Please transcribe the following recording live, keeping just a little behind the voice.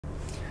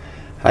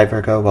Hi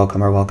Virgo,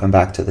 welcome or welcome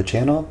back to the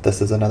channel.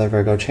 This is another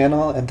Virgo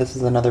channel, and this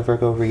is another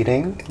Virgo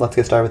reading. Let's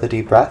get started with a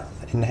deep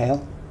breath.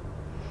 Inhale.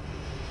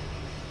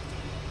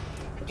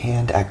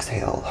 And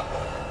exhale.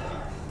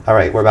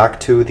 Alright, we're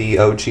back to the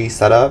OG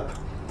setup.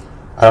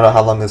 I don't know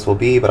how long this will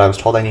be, but I was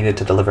told I needed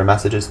to deliver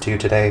messages to you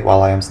today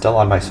while I am still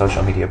on my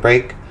social media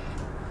break.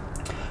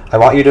 I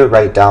want you to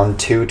write down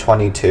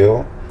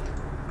 2/22.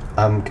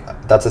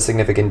 That's a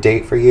significant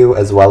date for you,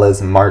 as well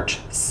as March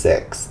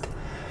 6th.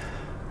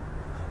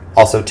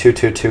 Also,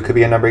 222 could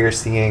be a number you're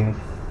seeing.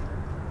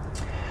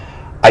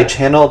 I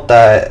channeled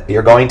that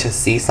you're going to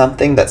see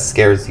something that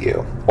scares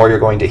you, or you're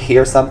going to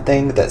hear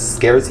something that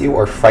scares you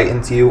or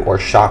frightens you or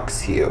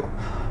shocks you,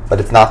 but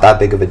it's not that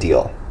big of a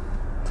deal.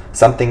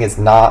 Something is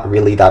not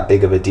really that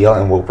big of a deal,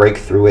 and we'll break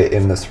through it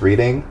in this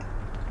reading.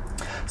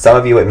 Some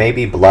of you, it may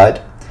be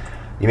blood.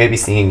 You may be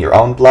seeing your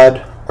own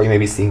blood, or you may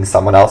be seeing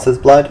someone else's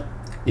blood.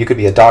 You could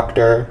be a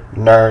doctor,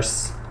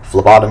 nurse,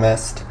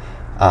 phlebotomist,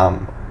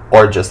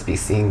 or just be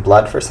seeing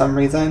blood for some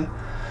reason.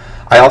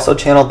 I also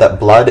channeled that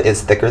blood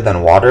is thicker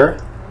than water,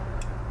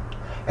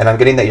 and I'm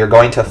getting that you're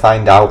going to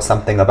find out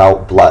something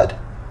about blood.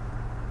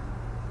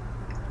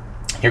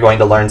 You're going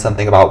to learn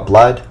something about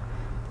blood,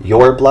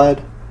 your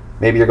blood.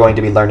 Maybe you're going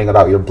to be learning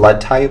about your blood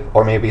type,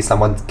 or maybe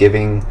someone's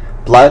giving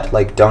blood,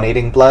 like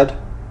donating blood,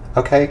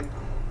 okay?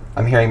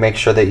 I'm hearing make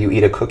sure that you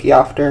eat a cookie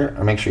after,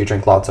 or make sure you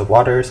drink lots of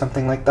water or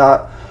something like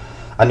that.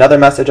 Another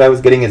message I was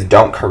getting is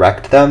don't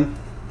correct them.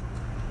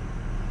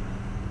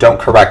 Don't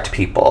correct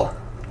people.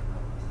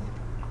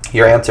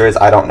 Your answer is,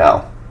 I don't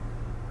know.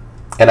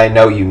 And I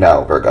know you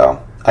know,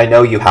 Virgo. I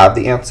know you have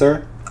the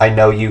answer. I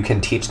know you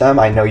can teach them.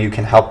 I know you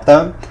can help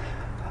them.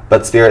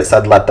 But Spirit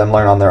said let them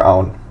learn on their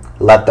own.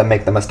 Let them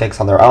make the mistakes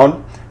on their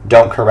own.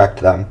 Don't correct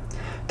them.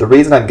 The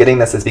reason I'm getting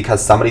this is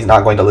because somebody's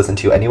not going to listen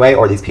to you anyway,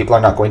 or these people are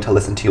not going to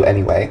listen to you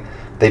anyway.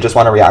 They just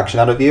want a reaction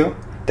out of you.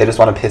 They just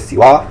want to piss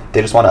you off.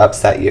 They just want to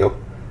upset you.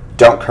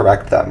 Don't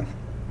correct them.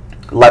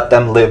 Let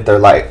them live their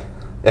life.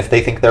 If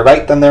they think they're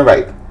right, then they're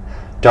right.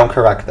 Don't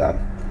correct them.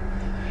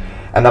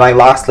 And then I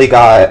lastly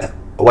got,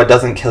 what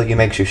doesn't kill you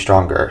makes you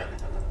stronger.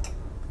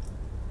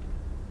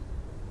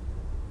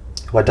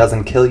 What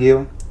doesn't kill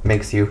you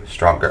makes you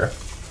stronger.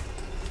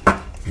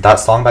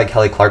 That song by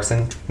Kelly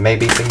Clarkson may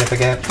be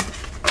significant,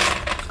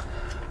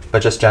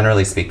 but just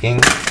generally speaking,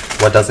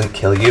 what doesn't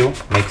kill you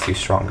makes you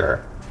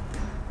stronger.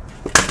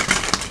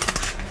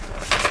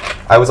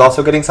 I was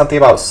also getting something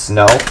about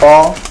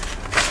snowfall,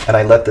 and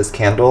I lit this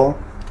candle,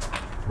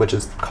 which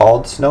is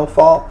called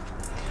snowfall,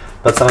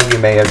 but some of you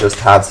may have just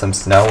had some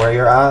snow where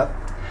you're at.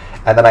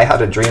 And then I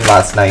had a dream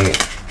last night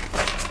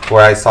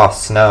where I saw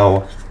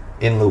snow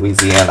in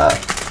Louisiana.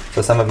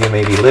 So some of you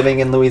may be living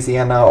in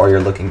Louisiana, or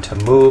you're looking to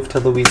move to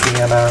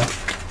Louisiana,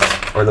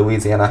 or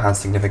Louisiana has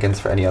significance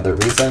for any other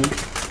reason.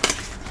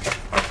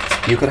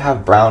 You could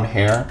have brown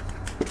hair.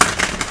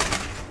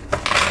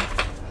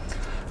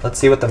 Let's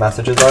see what the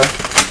messages are.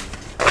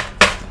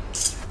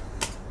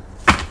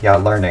 Yeah,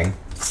 learning.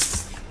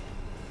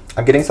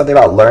 I'm getting something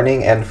about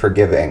learning and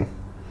forgiving.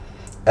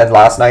 And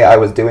last night I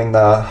was doing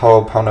the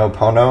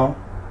Ho'oponopono.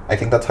 I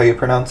think that's how you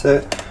pronounce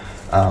it.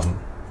 I'm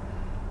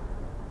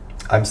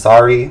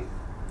sorry.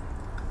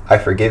 I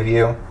forgive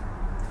you.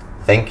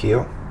 Thank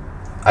you.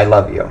 I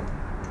love you.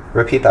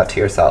 Repeat that to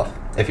yourself.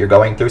 If you're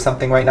going through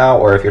something right now,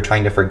 or if you're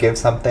trying to forgive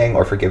something,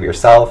 or forgive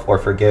yourself, or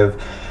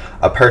forgive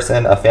a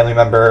person, a family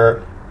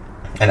member,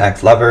 an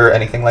ex-lover,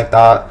 anything like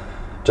that,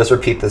 just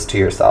repeat this to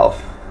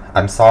yourself.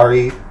 I'm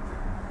sorry.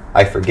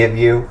 I forgive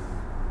you.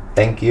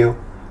 Thank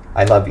you.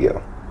 I love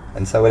you.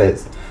 And so it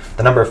is.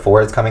 The number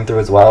 4 is coming through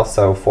as well,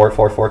 so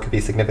 444 could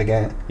be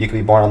significant. You could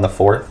be born on the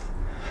 4th.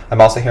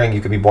 I'm also hearing you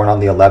could be born on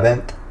the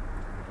 11th.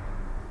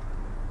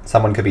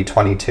 Someone could be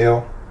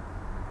 22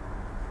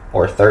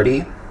 or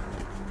 30.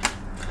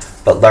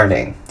 But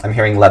learning. I'm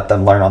hearing let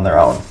them learn on their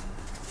own.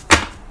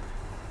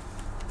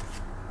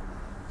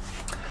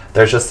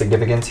 There's just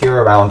significance here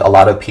around a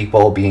lot of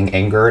people being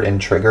angered and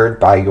triggered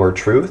by your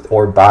truth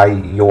or by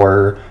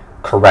your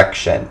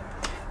correction.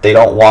 They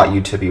don't want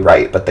you to be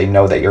right, but they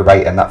know that you're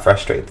right, and that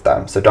frustrates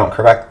them. So don't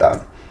correct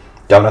them.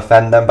 Don't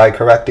offend them by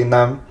correcting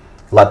them.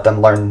 Let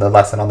them learn the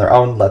lesson on their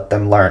own. Let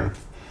them learn.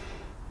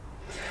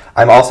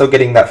 I'm also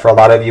getting that for a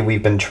lot of you,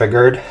 we've been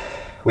triggered.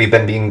 We've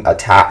been being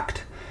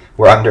attacked.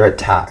 We're under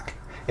attack.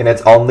 And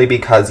it's only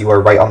because you are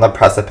right on the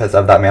precipice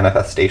of that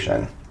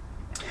manifestation.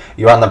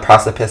 You're on the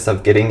precipice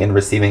of getting and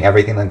receiving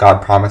everything that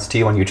God promised to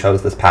you when you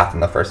chose this path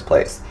in the first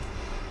place.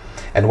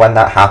 And when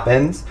that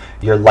happens,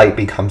 your light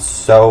becomes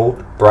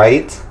so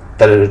bright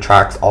that it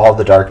attracts all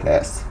the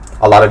darkness.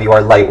 A lot of you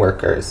are light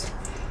workers.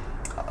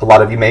 A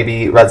lot of you may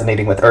be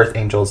resonating with earth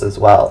angels as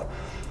well.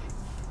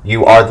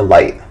 You are the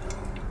light.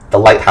 The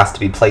light has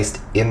to be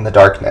placed in the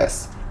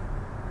darkness.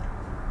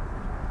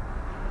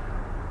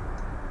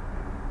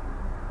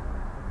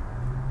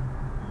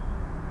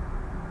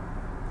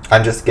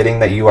 I'm just getting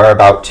that you are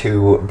about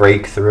to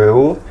break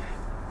through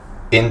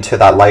into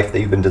that life that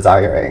you've been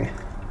desiring.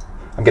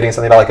 I'm getting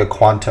something about like a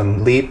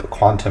quantum leap,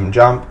 quantum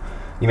jump.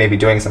 You may be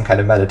doing some kind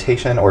of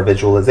meditation or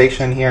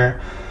visualization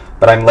here,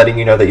 but I'm letting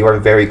you know that you are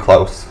very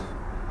close.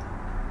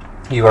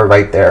 You are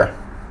right there.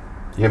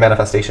 Your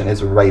manifestation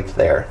is right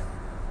there.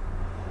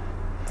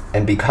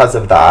 And because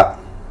of that,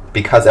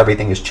 because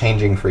everything is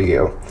changing for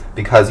you,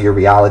 because your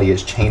reality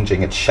is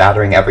changing, it's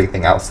shattering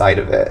everything outside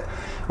of it,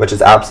 which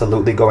is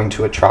absolutely going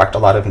to attract a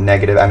lot of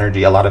negative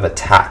energy, a lot of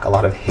attack, a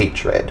lot of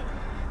hatred.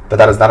 But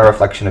that is not a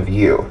reflection of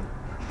you.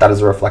 That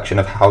is a reflection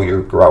of how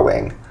you're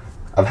growing,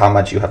 of how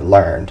much you have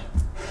learned.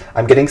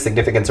 I'm getting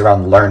significance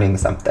around learning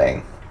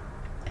something.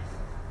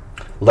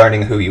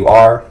 Learning who you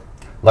are,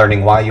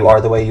 learning why you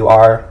are the way you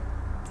are,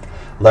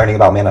 learning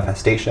about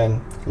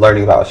manifestation,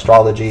 learning about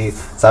astrology.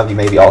 Some of you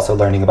may be also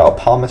learning about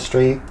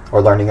palmistry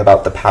or learning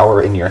about the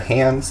power in your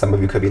hands. Some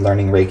of you could be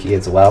learning Reiki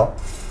as well.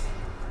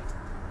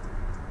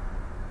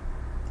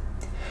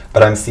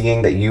 But I'm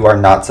seeing that you are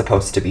not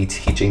supposed to be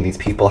teaching these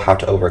people how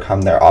to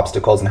overcome their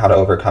obstacles and how to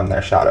overcome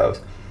their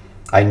shadows.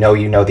 I know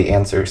you know the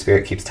answer.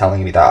 Spirit keeps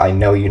telling me that. I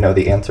know you know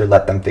the answer.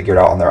 Let them figure it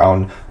out on their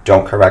own.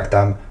 Don't correct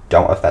them.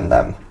 Don't offend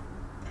them.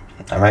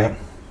 All right?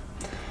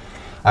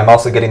 I'm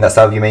also getting that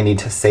some of you may need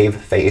to save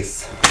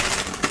face.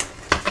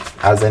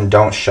 As in,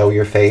 don't show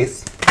your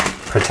face.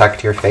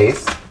 Protect your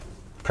face.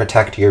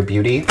 Protect your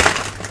beauty.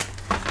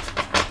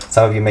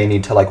 Some of you may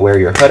need to like wear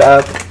your hood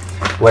up,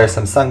 wear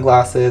some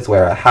sunglasses,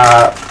 wear a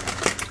hat.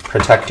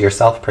 Protect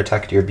yourself,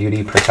 protect your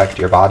beauty, protect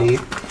your body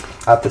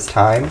at this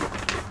time.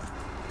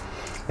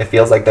 It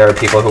feels like there are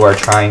people who are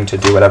trying to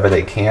do whatever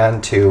they can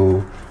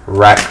to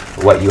wreck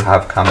what you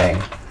have coming,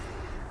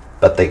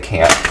 but they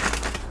can't.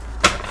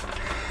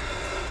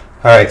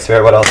 All right,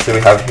 Spirit, what else do we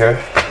have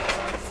here?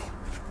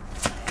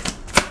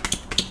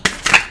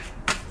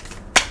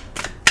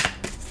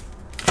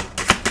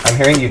 I'm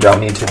hearing you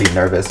don't need to be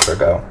nervous,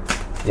 Virgo.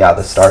 Yeah,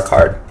 the Star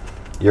card.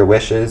 Your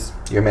wishes,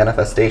 your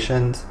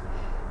manifestations,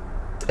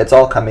 it's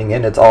all coming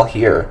in, it's all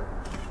here.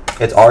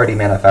 It's already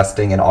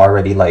manifesting and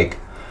already like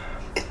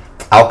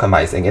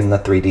alchemizing in the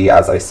 3D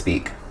as I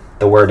speak.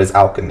 The word is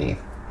alchemy.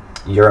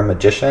 You're a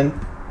magician.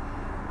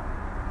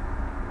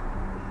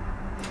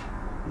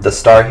 The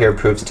star here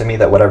proves to me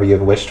that whatever you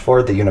have wished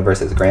for, the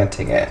universe is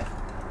granting it.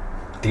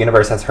 The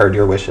universe has heard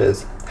your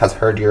wishes, has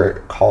heard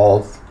your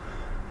calls.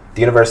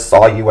 The universe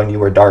saw you when you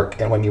were dark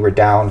and when you were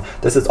down.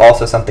 This is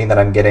also something that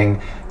I'm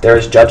getting. There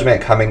is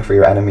judgment coming for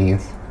your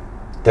enemies.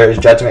 There is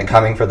judgment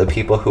coming for the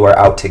people who are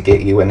out to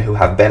get you and who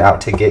have been out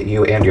to get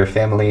you and your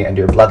family and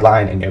your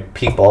bloodline and your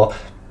people.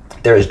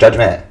 There is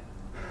judgment.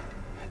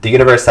 The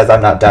universe says,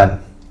 I'm not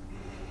done.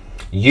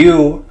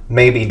 You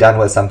may be done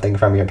with something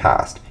from your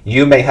past.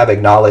 You may have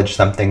acknowledged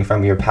something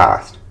from your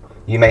past.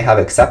 You may have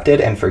accepted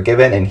and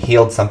forgiven and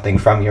healed something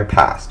from your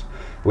past.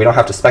 We don't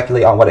have to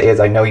speculate on what it is.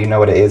 I know you know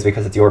what it is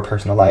because it's your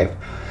personal life.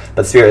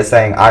 But Spirit is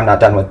saying, I'm not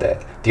done with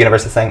it. The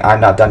universe is saying,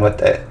 I'm not done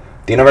with it.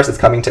 The universe is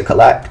coming to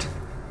collect.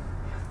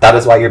 That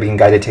is why you're being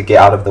guided to get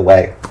out of the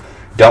way.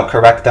 Don't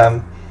correct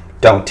them.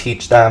 Don't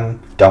teach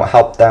them. Don't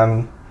help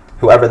them.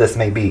 Whoever this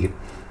may be.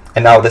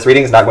 And now this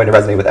reading is not going to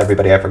resonate with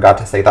everybody. I forgot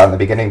to say that in the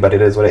beginning, but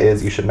it is what it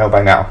is. You should know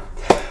by now.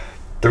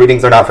 The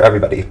readings are not for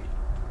everybody.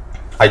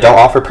 I don't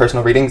offer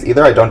personal readings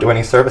either. I don't do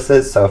any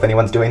services. So if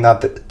anyone's doing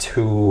that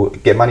to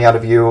get money out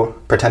of you,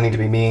 pretending to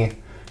be me,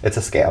 it's a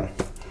scam.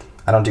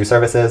 I don't do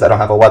services. I don't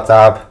have a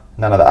WhatsApp.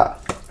 None of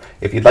that.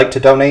 If you'd like to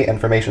donate,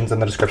 information's in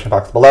the description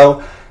box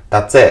below.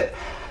 That's it.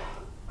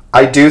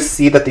 I do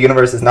see that the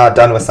universe is not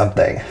done with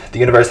something. The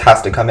universe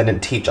has to come in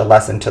and teach a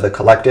lesson to the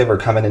collective or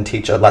come in and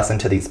teach a lesson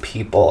to these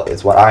people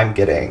is what I'm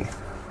getting.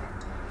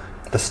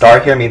 The star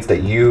here means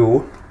that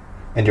you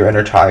and your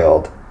inner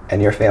child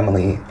and your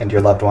family and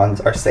your loved ones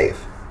are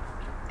safe.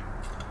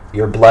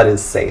 Your blood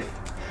is safe.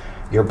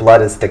 Your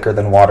blood is thicker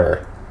than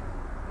water.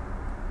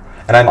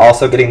 And I'm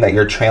also getting that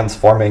you're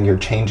transforming, you're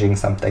changing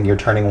something. You're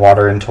turning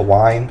water into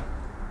wine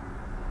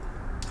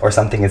or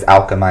something is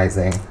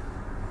alchemizing.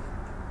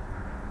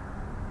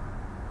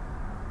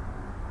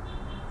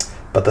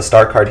 But the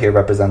star card here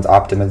represents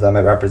optimism,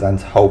 it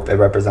represents hope, it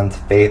represents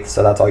faith.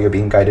 So that's all you're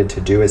being guided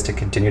to do is to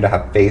continue to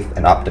have faith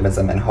and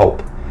optimism and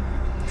hope.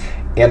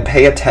 And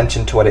pay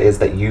attention to what it is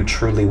that you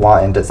truly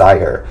want and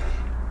desire.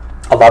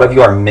 A lot of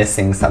you are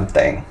missing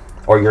something,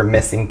 or you're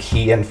missing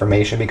key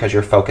information because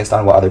you're focused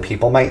on what other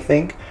people might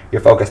think.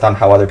 You're focused on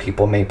how other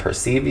people may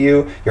perceive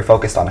you. You're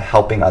focused on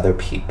helping other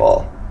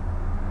people.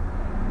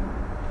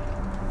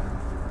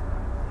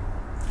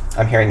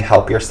 I'm hearing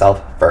help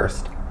yourself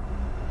first.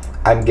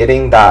 I'm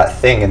getting that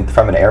thing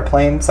from an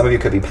airplane. Some of you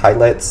could be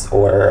pilots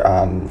or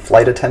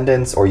flight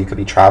attendants, or you could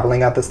be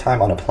traveling at this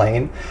time on a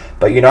plane.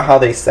 But you know how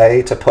they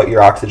say to put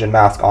your oxygen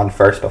mask on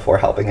first before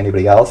helping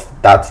anybody else?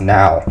 That's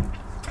now.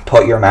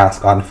 Put your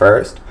mask on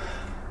first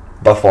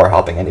before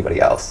helping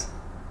anybody else.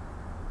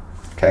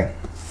 Okay?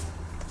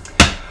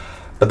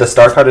 But the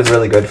star card is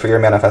really good for your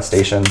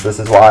manifestations. This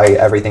is why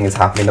everything is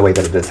happening the way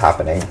that it is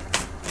happening.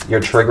 You're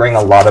triggering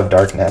a lot of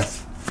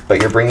darkness, but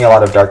you're bringing a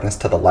lot of darkness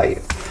to the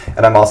light.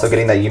 And I'm also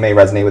getting that you may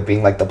resonate with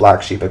being like the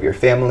black sheep of your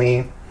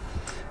family.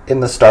 In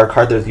the star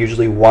card, there's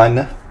usually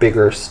one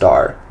bigger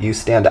star. You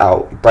stand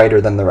out, brighter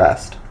than the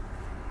rest.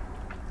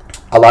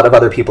 A lot of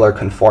other people are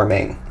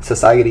conforming.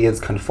 Society is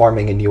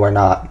conforming and you are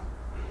not.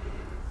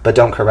 But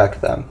don't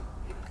correct them.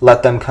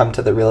 Let them come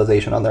to the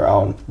realization on their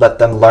own. Let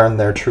them learn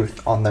their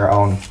truth on their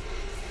own.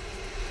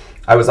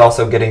 I was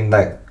also getting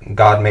that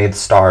God made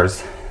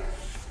stars.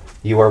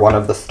 You are one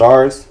of the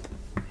stars.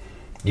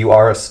 You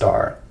are a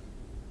star.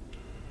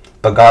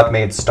 But God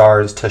made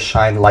stars to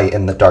shine light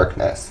in the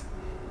darkness.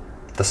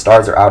 The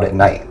stars are out at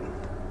night.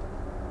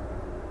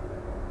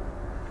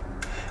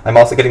 I'm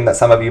also getting that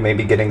some of you may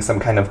be getting some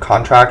kind of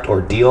contract or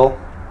deal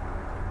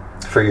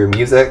for your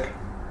music,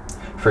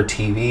 for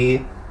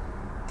TV,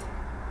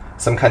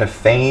 some kind of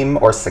fame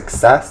or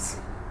success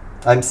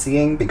I'm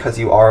seeing, because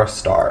you are a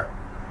star.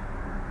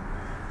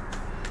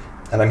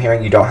 And I'm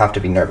hearing you don't have to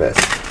be nervous.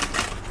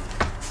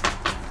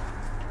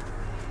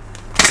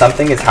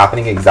 Something is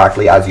happening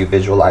exactly as you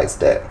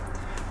visualized it,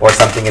 or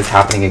something is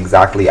happening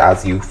exactly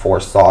as you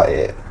foresaw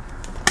it.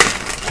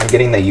 I'm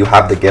getting that you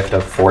have the gift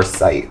of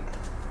foresight,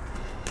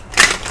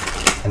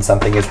 and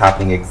something is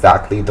happening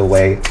exactly the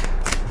way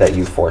that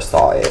you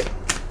foresaw it,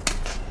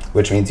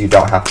 which means you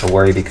don't have to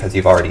worry because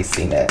you've already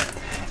seen it.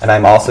 And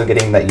I'm also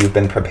getting that you've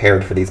been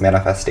prepared for these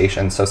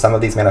manifestations. So some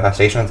of these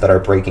manifestations that are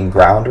breaking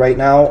ground right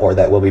now, or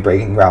that will be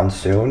breaking ground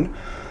soon,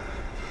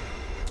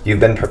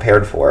 you've been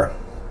prepared for.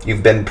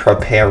 You've been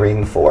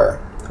preparing for.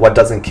 What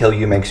doesn't kill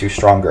you makes you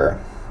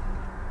stronger.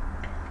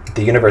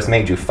 The universe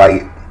made you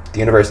fight. The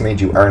universe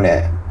made you earn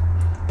it.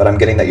 But I'm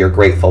getting that you're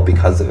grateful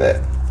because of it.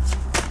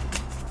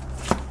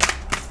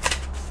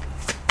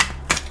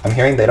 I'm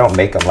hearing they don't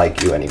make them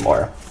like you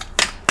anymore.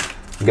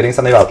 I'm getting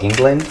something about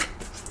England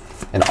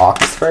and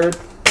Oxford.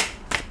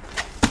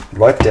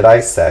 What did I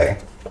say?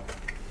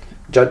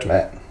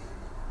 Judgment.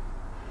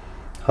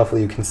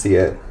 Hopefully you can see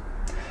it.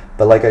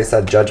 But like I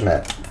said,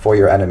 judgment for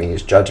your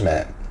enemies.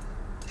 Judgment.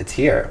 It's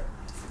here.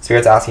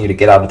 Spirit's asking you to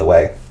get out of the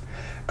way.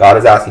 God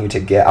is asking you to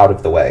get out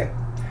of the way.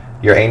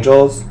 Your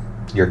angels,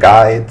 your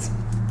guides,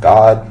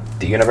 God,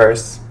 the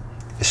universe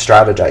is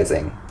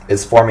strategizing,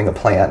 is forming a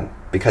plan,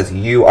 because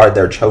you are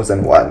their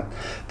chosen one.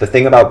 The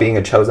thing about being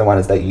a chosen one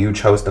is that you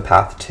chose the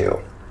path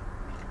too.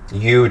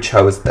 You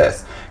chose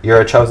this.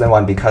 You're a chosen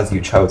one because you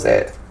chose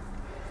it.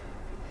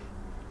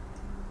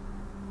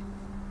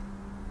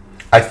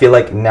 I feel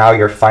like now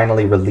you're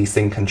finally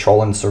releasing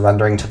control and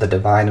surrendering to the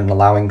divine and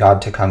allowing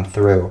God to come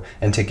through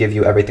and to give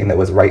you everything that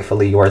was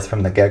rightfully yours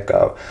from the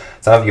get-go.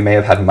 Some of you may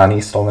have had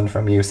money stolen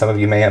from you. Some of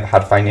you may have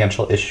had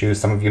financial issues.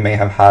 Some of you may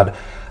have had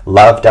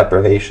love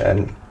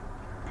deprivation.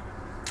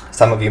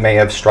 Some of you may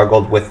have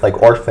struggled with like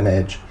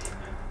orphanage.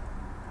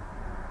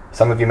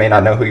 Some of you may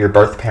not know who your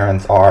birth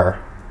parents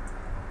are,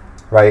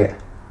 right?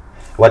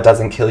 What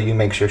doesn't kill you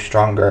makes you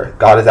stronger.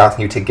 God is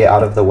asking you to get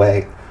out of the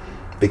way,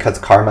 because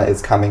karma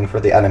is coming for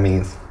the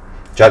enemies.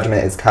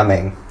 Judgment is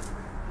coming.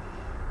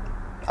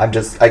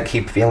 I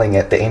keep feeling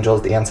it. The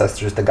angels, the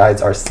ancestors, the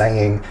guides are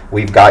saying,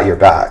 we've got your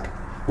back.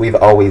 We've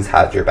always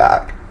had your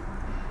back.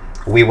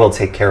 We will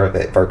take care of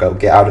it, Virgo.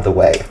 Get out of the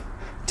way.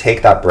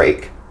 Take that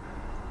break.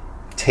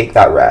 Take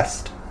that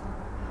rest.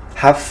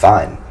 Have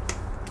fun.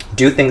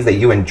 Do things that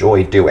you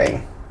enjoy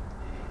doing.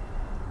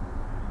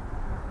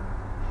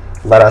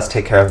 Let us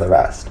take care of the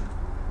rest.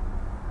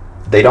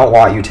 They don't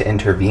want you to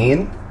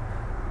intervene.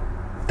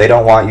 They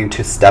don't want you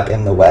to step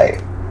in the way.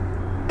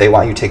 They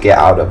want you to get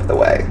out of the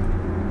way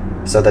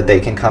so that they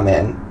can come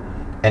in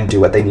and do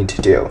what they need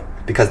to do.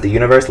 Because the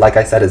universe, like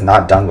I said, is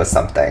not done with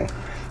something.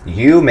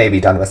 You may be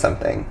done with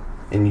something,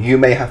 and you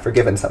may have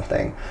forgiven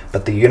something,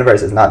 but the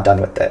universe is not done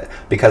with it,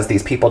 because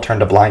these people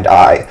turned a blind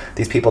eye.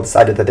 These people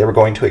decided that they were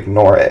going to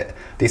ignore it.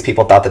 These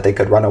people thought that they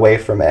could run away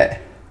from it,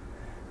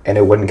 and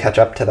it wouldn't catch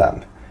up to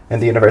them.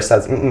 And the universe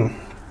says,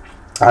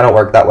 I don't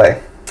work that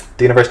way.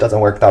 The universe doesn't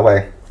work that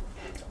way.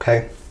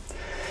 Okay?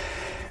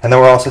 And then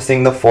we're also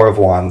seeing the Four of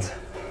Wands,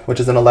 which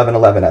is an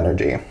 11-11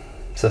 energy.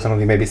 So some of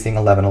you may be seeing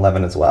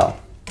 11-11 as well.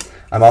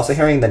 I'm also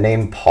hearing the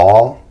name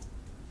Paul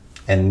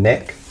and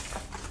Nick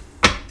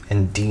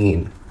and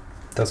Dean.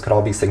 Those could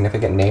all be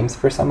significant names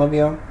for some of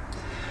you.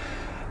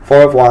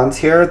 Four of Wands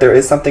here, there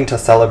is something to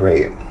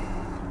celebrate.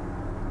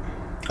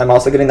 I'm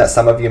also getting that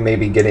some of you may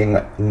be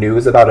getting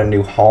news about a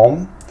new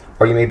home,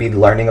 or you may be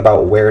learning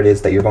about where it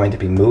is that you're going to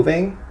be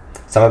moving.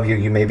 Some of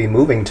you may be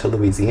moving to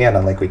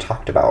Louisiana like we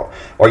talked about,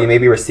 or you may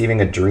be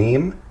receiving a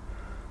dream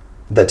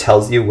that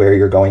tells you where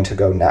you're going to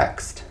go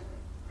next.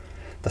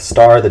 The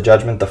Star, the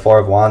Judgment, the Four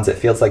of Wands, it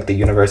feels like the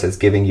universe is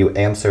giving you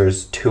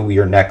answers to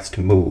your next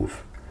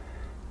move.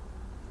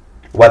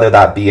 Whether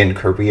that be in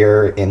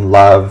career, in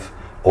love,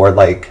 or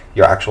like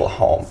your actual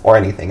home, or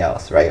anything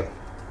else, right?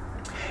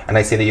 And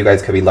I see that you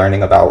guys could be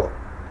learning about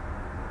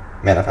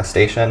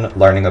manifestation,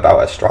 learning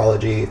about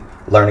astrology,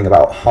 learning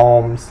about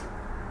homes.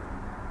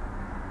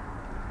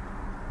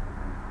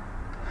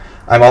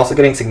 I'm also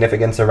getting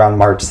significance around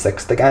March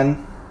 6th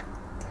again.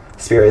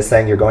 Spirit is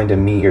saying you're going to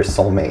meet your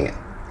soulmate,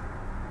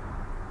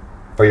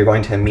 or you're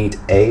going to meet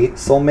a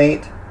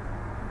soulmate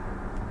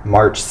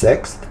March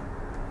 6th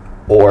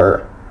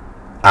or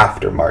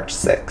after March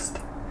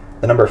 6th.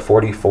 The number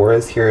 44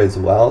 is here as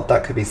well.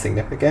 That could be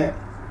significant.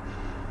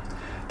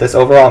 This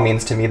overall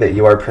means to me that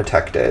you are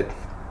protected.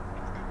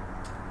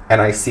 And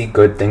I see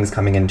good things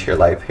coming into your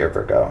life here,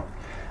 Virgo.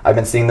 I've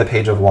been seeing the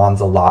Page of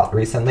Wands a lot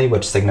recently,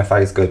 which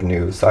signifies good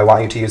news. So I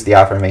want you to use the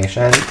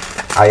affirmation,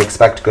 I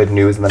expect good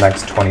news in the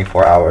next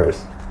 24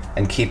 hours.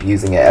 And keep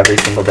using it every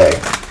single day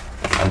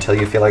until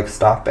you feel like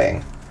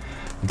stopping.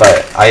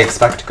 But I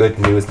expect good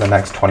news in the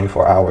next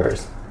 24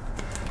 hours.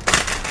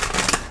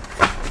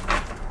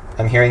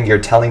 I'm hearing you're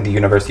telling the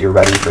universe you're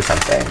ready for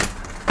something.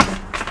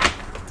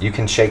 You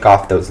can shake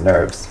off those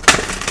nerves.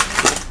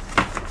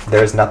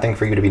 There's nothing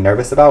for you to be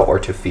nervous about or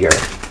to fear.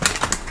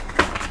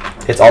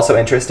 It's also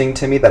interesting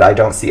to me that I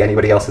don't see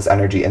anybody else's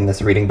energy in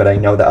this reading, but I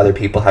know that other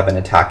people have been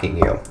attacking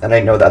you. And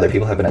I know that other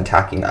people have been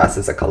attacking us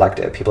as a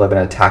collective. People have been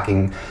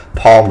attacking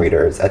palm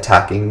readers,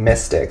 attacking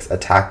mystics,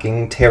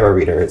 attacking tarot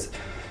readers,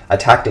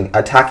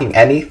 attacking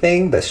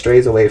anything that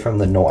strays away from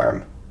the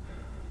norm.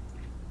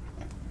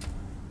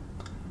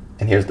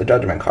 And here's the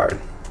Judgment card.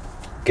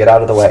 Get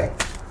out of the way.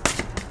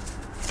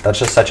 That's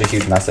just such a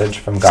huge message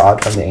from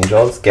God, from the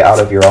angels. Get out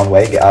of your own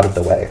way, get out of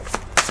the way.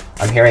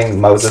 I'm hearing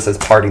Moses is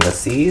parting the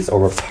seas, or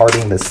we're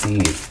parting the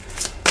seas.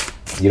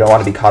 You don't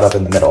want to be caught up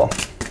in the middle.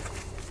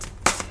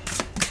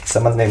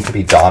 Someone's name could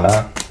be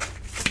Donna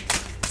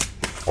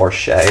or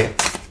Shay.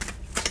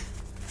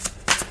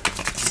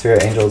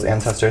 Spirit, angels,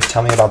 ancestors,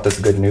 tell me about this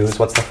good news.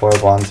 What's the Four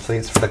of Wands,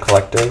 please, for the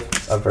collective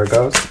of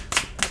Virgos?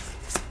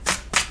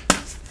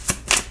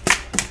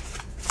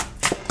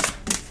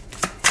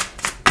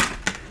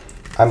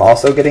 I'm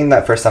also getting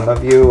that for some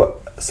of you,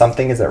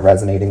 something isn't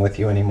resonating with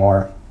you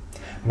anymore.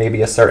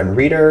 Maybe a certain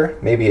reader,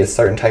 maybe a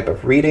certain type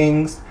of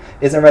readings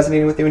isn't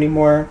resonating with you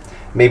anymore.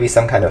 Maybe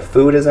some kind of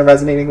food isn't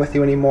resonating with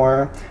you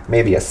anymore.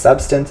 Maybe a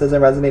substance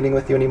isn't resonating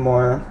with you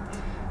anymore.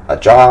 A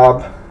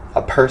job,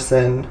 a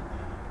person,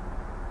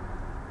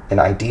 an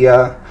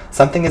idea.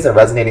 Something isn't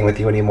resonating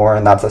with you anymore,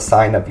 and that's a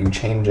sign of you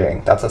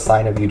changing. That's a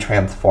sign of you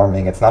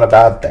transforming. It's not a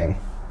bad thing,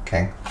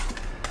 okay?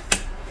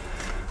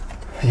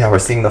 Yeah, we're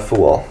seeing the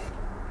Fool.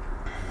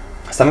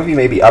 Some of you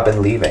may be up and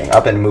leaving,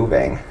 up and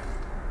moving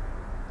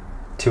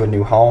to a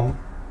new home,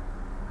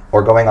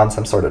 or going on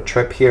some sort of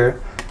trip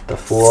here. The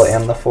Fool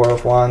and the Four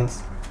of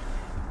Wands.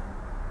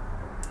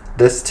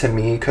 This to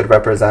me could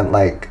represent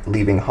like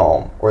leaving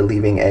home, or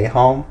leaving a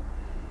home,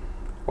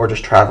 or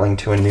just traveling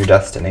to a new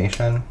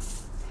destination.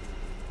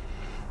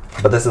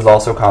 But this is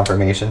also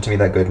confirmation to me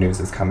that good news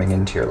is coming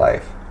into your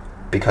life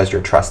because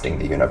you're trusting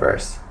the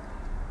universe.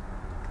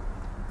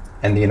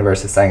 And the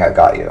universe is saying, I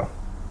got you.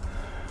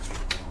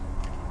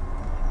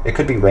 It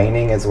could be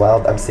raining as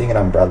well. I'm seeing an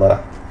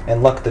umbrella.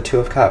 And look, the Two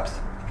of Cups.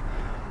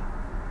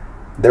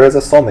 There is a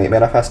soulmate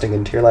manifesting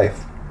into your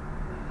life.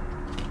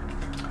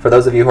 For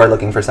those of you who are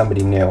looking for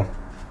somebody new,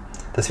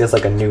 this feels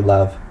like a new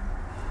love.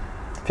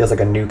 It feels like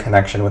a new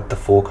connection with the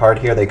Fool card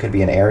here. They could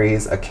be an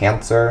Aries, a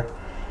Cancer,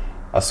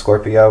 a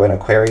Scorpio, an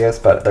Aquarius,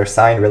 but their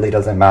sign really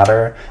doesn't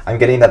matter. I'm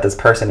getting that this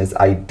person is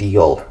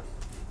ideal.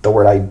 The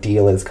word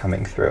ideal is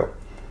coming through.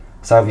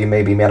 Some of you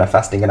may be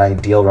manifesting an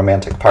ideal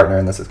romantic partner,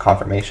 and this is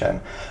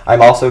confirmation.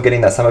 I'm also getting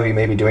that some of you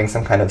may be doing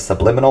some kind of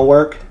subliminal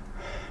work,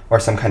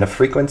 or some kind of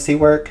frequency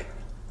work,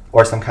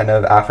 or some kind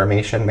of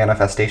affirmation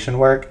manifestation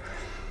work,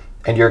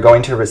 and you're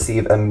going to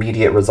receive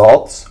immediate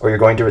results, or you're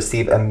going to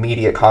receive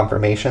immediate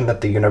confirmation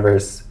that the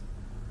universe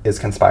is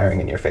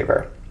conspiring in your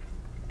favor.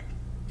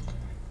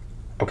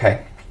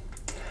 Okay.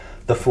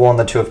 The Fool and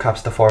the Two of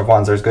Cups, the Four of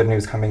Wands, there's good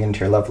news coming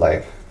into your love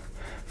life.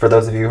 For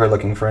those of you who are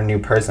looking for a new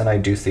person, I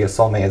do see a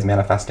soulmate is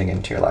manifesting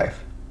into your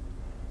life.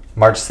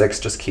 March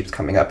 6th just keeps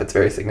coming up. It's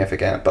very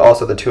significant. But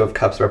also the Two of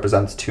Cups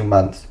represents 2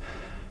 months.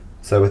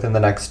 So within the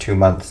next 2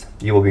 months,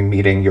 you will be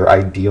meeting your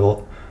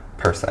ideal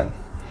person.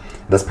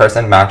 This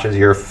person matches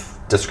your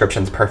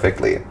descriptions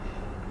perfectly.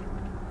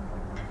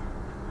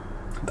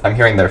 I'm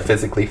hearing they're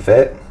physically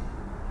fit.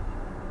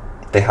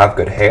 They have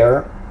good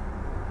hair.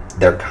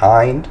 They're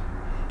kind.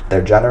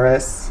 They're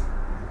generous.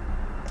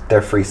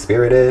 They're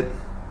free-spirited.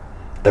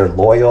 They're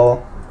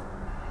loyal.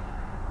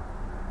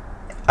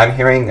 I'm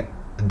hearing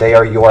they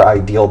are your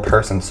ideal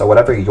person. So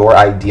whatever your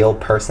ideal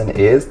person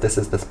is, this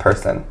is this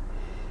person.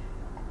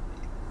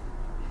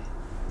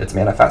 It's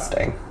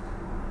manifesting.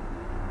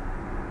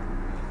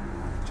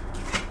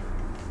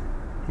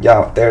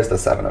 Yeah, there's the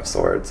Seven of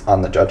Swords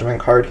on the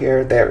Judgment card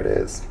here. There it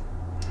is.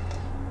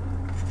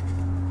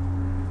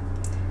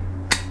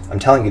 I'm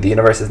telling you, the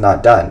universe is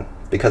not done.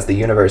 Because the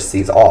universe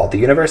sees all. The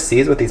universe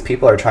sees what these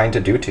people are trying to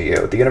do to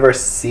you. The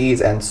universe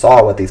sees and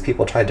saw what these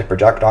people tried to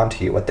project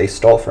onto you, what they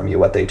stole from you,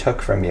 what they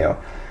took from you.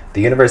 The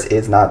universe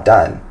is not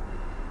done.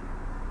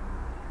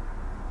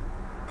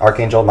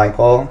 Archangel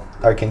Michael,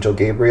 Archangel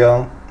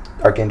Gabriel,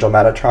 Archangel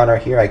Metatron are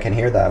here. I can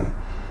hear them.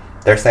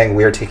 They're saying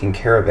we're taking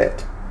care of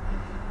it.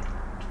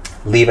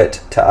 Leave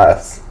it to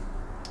us.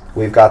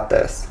 We've got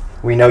this.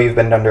 We know you've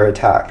been under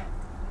attack.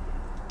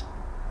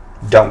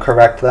 Don't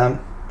correct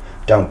them.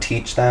 Don't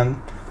teach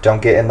them.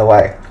 Don't get in the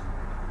way.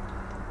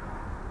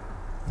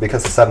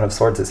 Because the Seven of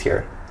Swords is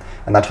here.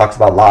 And that talks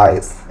about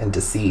lies and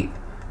deceit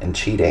and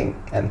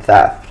cheating and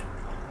theft.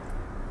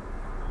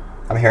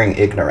 I'm hearing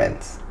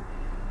ignorance.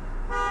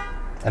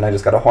 And I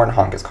just got a horn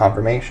honk as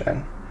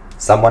confirmation.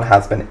 Someone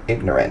has been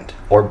ignorant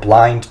or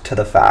blind to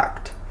the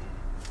fact.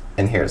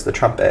 And here's the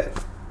trumpet.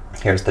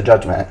 Here's the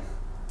Judgment.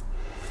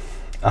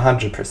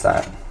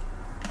 100%.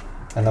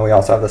 And then we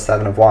also have the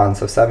 7 of Wands,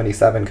 so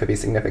 77 could be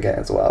significant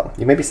as well.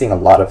 You may be seeing a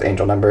lot of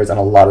angel numbers and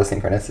a lot of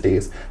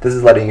synchronicities. This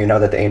is letting you know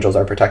that the angels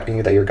are protecting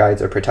you, that your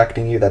guides are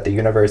protecting you, that the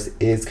universe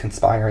is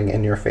conspiring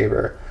in your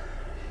favor,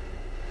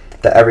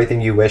 that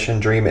everything you wish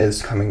and dream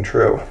is coming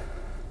true.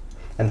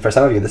 And for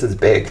some of you, this is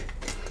big.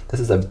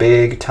 This is a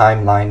big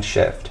timeline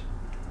shift.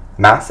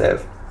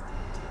 Massive.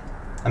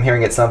 I'm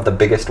hearing it's some of the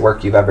biggest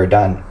work you've ever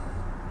done.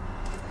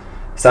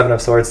 7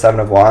 of Swords, 7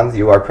 of Wands,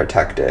 you are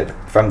protected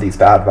from these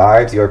bad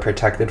vibes. You are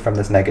protected from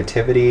this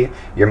negativity.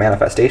 Your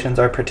manifestations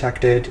are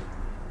protected.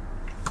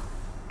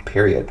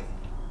 Period.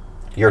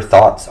 Your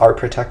thoughts are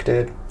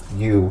protected.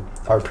 You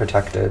are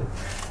protected.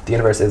 The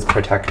universe is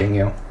protecting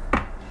you.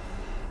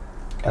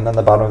 And then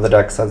the bottom of the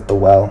deck says the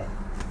Well.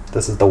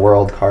 This is the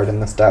World card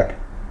in this deck.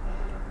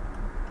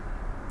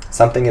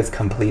 Something is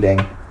completing.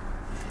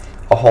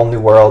 A whole new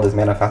world is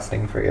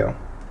manifesting for you.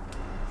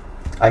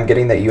 I'm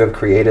getting that you have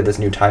created this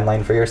new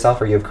timeline for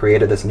yourself, or you have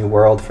created this new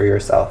world for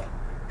yourself.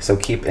 So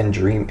keep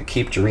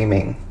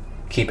dreaming,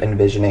 keep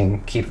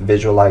envisioning, keep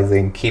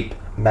visualizing, keep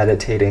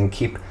meditating,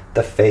 keep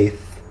the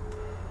faith,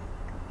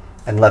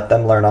 and let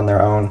them learn on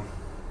their own.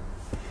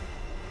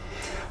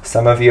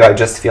 Some of you, I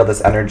just feel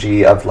this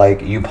energy of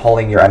like you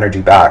pulling your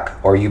energy back,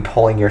 or you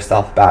pulling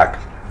yourself back,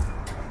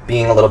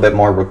 being a little bit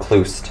more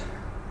reclused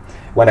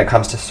when it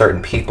comes to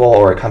certain people,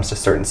 or it comes to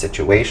certain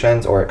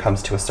situations, or it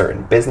comes to a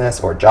certain business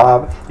or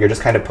job. You're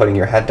just kind of putting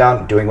your head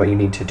down, doing what you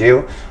need to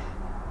do.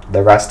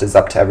 The rest is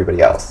up to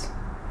everybody else.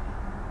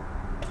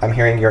 I'm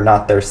hearing you're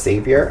not their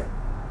savior.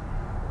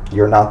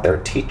 You're not their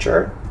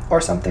teacher or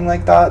something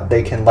like that.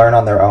 They can learn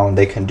on their own.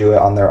 They can do it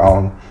on their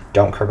own.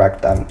 Don't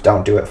correct them.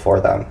 Don't do it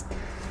for them.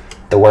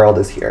 The world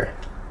is here.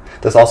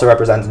 This also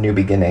represents new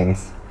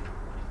beginnings.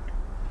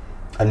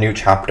 A new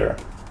chapter.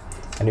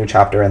 A new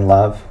chapter in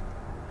love.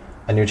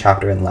 A new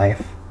chapter in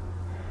life,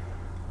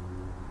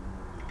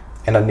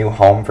 and a new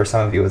home for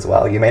some of you as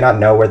well. You may not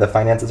know where the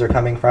finances are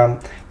coming from.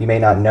 You may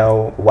not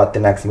know what the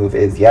next move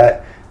is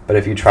yet, but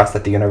if you trust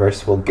that the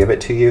universe will give it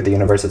to you, the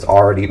universe is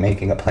already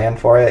making a plan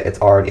for it.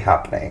 It's already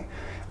happening.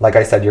 Like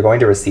I said, you're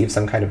going to receive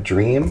some kind of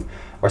dream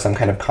or some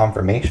kind of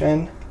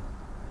confirmation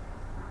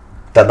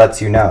that lets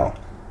you know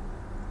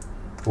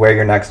where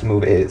your next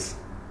move is.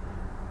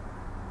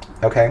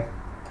 Okay?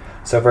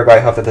 So Virgo, I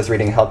hope that this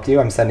reading helped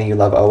you. I'm sending you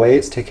love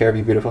always. Take care of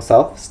your beautiful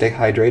self. Stay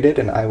hydrated,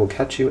 and I will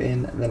catch you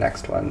in the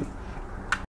next one.